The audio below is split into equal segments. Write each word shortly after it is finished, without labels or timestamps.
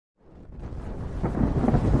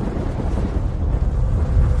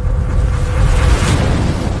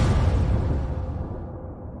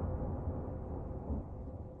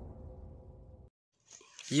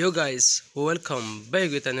Yo guys, welcome back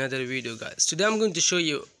with another video guys. Today I'm going to show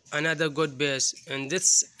you another good base, and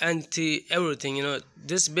this anti everything,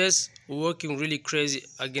 this base working really crazy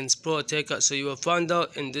against pro attacker. So you will find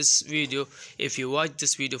out in this video. If you watch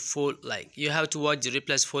this video full, like you have to watch the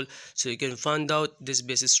replays full so you can find out this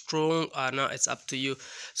base is strong or not. It's up to you.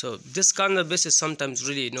 So this kind of base is sometimes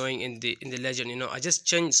really annoying in the legend. I just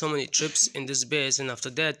changed so many trips in this base, and after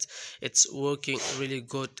that it's working really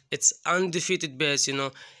good. It's undefeated base.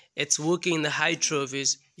 It's working in the high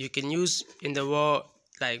trophies. You can use in the war,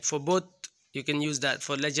 like for both. You can use that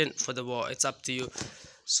for legend, for the war. It's up to you.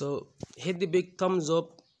 So hit the big thumbs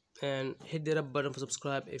up and hit the red button for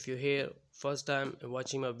subscribe if you're here first time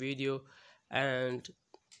watching my video, and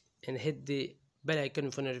hit the bell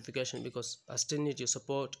icon for notification, because I still need your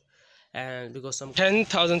support, and because I'm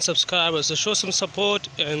 10,000 subscribers. So show some support.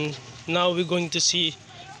 And now we're going to see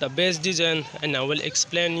the base design, and I will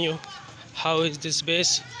explain you how is this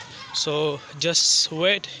base. So just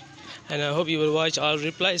wait, and I hope you will watch all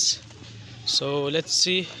replies. So let's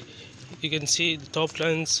see. You can see the top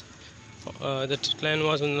clans. That clan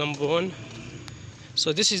was on number 1.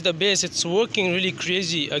 So this is the base. It's working really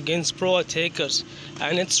crazy against pro attackers,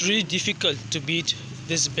 and it's really difficult to beat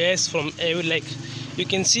this base from every, like you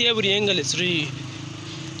can see every angle. It's really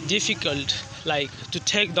difficult, like to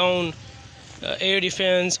take down air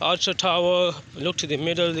defense, archer tower. Look to the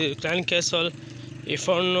middle, the clan castle,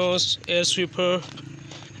 infernos, air sweeper,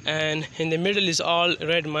 and in the middle is all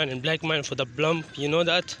red mine and black mine for the blump,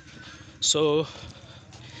 that. So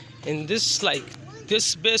in this, like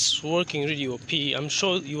this base working really OP. I'm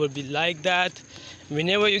sure you will be like that.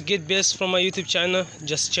 Whenever you get base from my YouTube channel,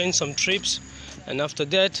 just change some trips, and after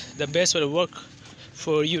that the base will work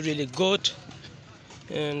for you really good.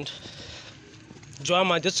 And join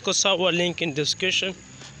my Discord server, link in description.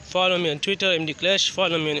 Follow me on Twitter, MD Clash.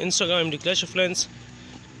 Follow me on Instagram, MD Clash of Clans.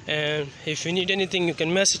 And if you need anything, you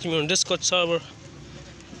can message me on Discord server,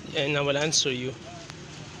 and I will answer you.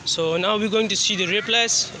 So now we're going to see the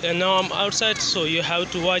replays, and now I'm outside, so you have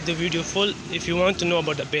to watch the video full if you want to know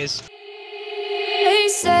about the base. They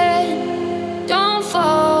said, don't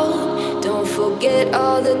fall, don't forget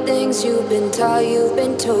all the things you've been taught, you've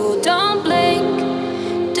been told. Don't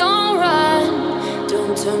blink, don't run,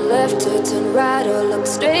 don't turn left or turn right or look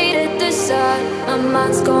straight at the sun. My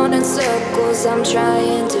mind's going in circles, I'm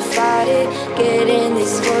trying to fight it. Getting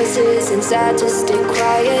these voices inside to stay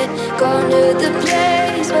quiet. Gone to the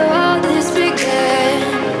place where all this began.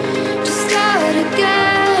 Just start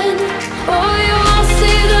again. Oh, you won't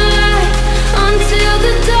see the light until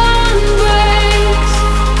the dawn breaks.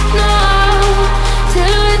 No,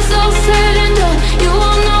 till it's all said and done, you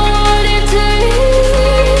won't know what it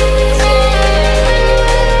takes.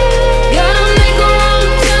 Gotta make a wrong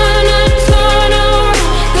turn and turn around.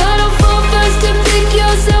 Gotta fall fast to pick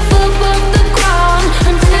yourself up off the ground.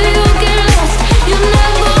 Until you get lost, you'll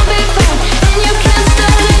never be found, and you can't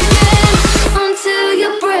start again until you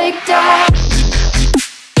break down.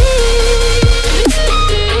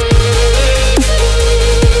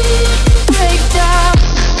 Break down.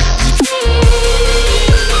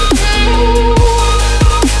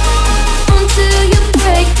 Until you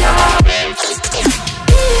break down.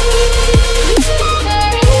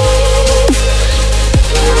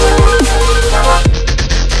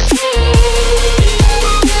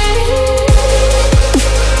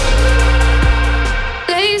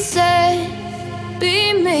 They said,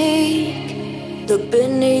 be meek, look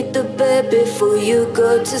beneath the bed before you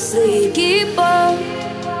go to sleep. Keep on,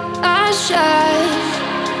 I shine.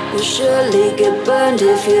 You'll surely get burned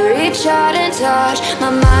if you reach out and touch. My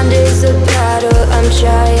mind is a battle, I'm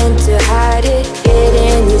trying to hide it.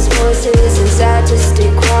 Getting these voices inside to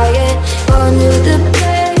stay quiet. On to the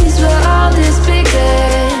place where all this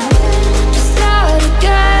began. Just start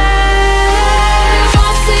again. You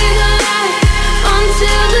won't see the light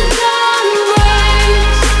until the dawn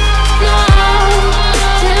breaks. No,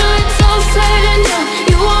 till it's all said and done,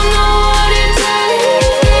 you won't know what it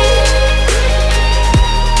takes.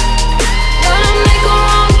 Gotta make a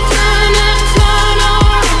wrong turn and turn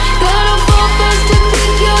around. Gotta fall fast to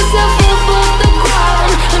pick yourself up off the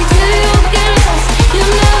ground. Until you get lost,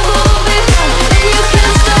 you'll never be found, and you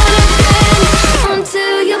can't start again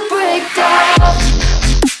until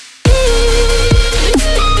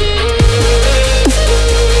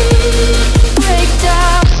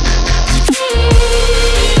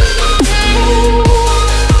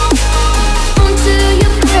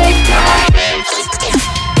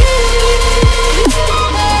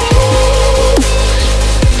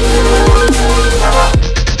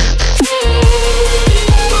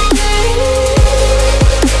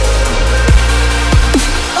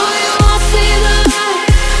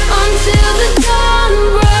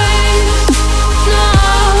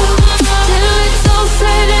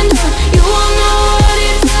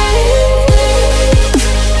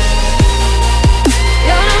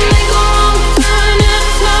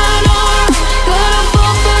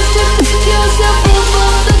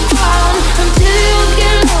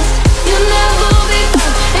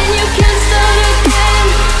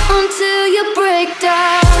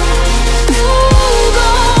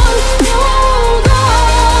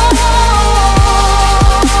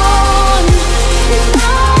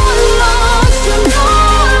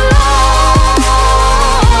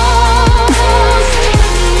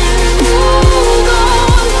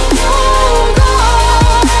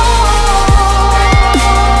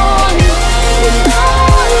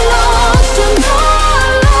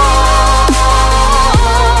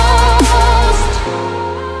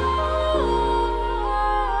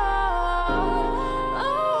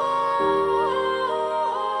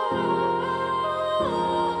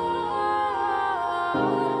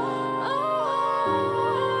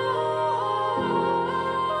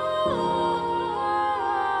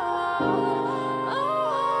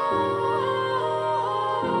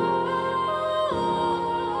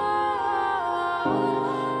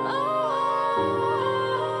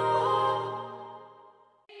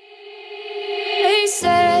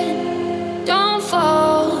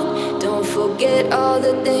forget all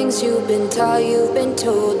the things you've been taught, you've been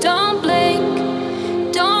told. Don't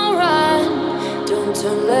blink, don't run, don't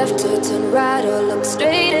turn left or turn right or look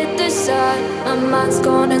straight at the sun. My mind's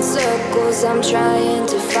going in circles, I'm trying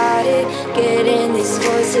to fight it. Getting these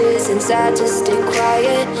voices inside to stay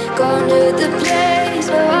quiet. Gone to the place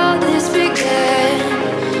where all this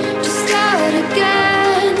began. Just start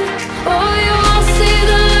again. Oh, you won't see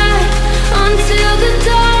the light until the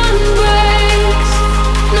dawn breaks.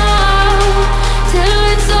 No, till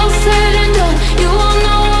it's all said and done, you won't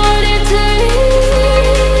know what it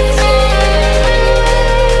takes.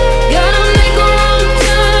 Gotta make a wrong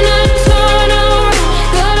turn and turn around.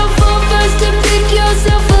 Gotta fall fast to pick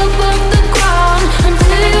yourself up off the ground.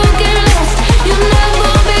 Until you get lost, you'll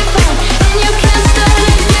never be found. And you can't start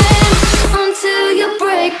again until you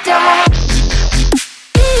break down.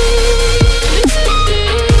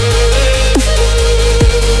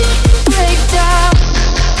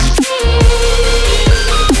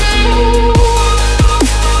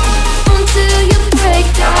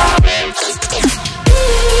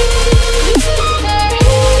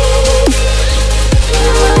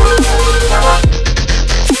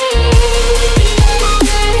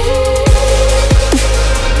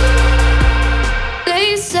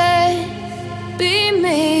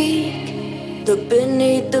 Look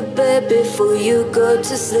beneath the bed before you go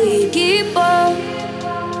to sleep. Keep on,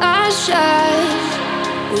 I shine.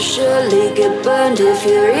 You'll surely get burned if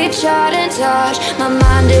you reach out and touch. My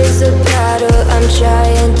mind is a battle, I'm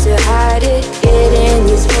trying to hide.